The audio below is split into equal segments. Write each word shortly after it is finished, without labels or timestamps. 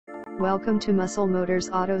Welcome to Muscle Motors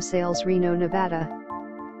Auto Sales, Reno, Nevada.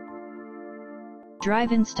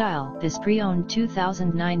 Drive in style this pre-owned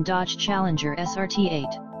 2009 Dodge Challenger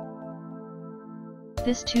SRT8.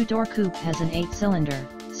 This two-door coupe has an 8-cylinder,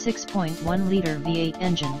 6.1-liter V8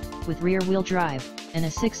 engine, with rear-wheel drive, and a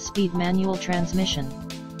 6-speed manual transmission.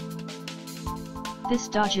 This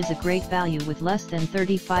Dodge is a great value with less than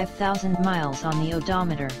 35,000 miles on the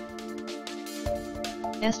odometer.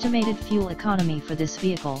 Estimated fuel economy for this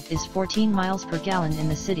vehicle is 14 miles per gallon in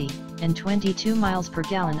the city, and 22 miles per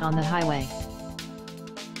gallon on the highway.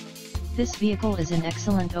 This vehicle is in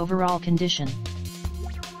excellent overall condition.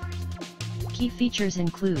 Key features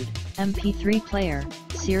include MP3 player,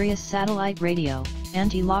 Sirius satellite radio,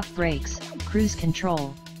 anti-lock brakes, cruise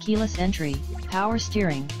control, keyless entry, power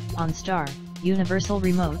steering, OnStar, universal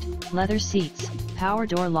remote, leather seats, power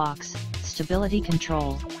door locks, stability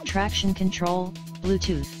control, traction control,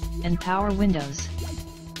 Bluetooth, and power windows.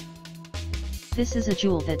 This is a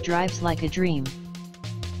jewel that drives like a dream.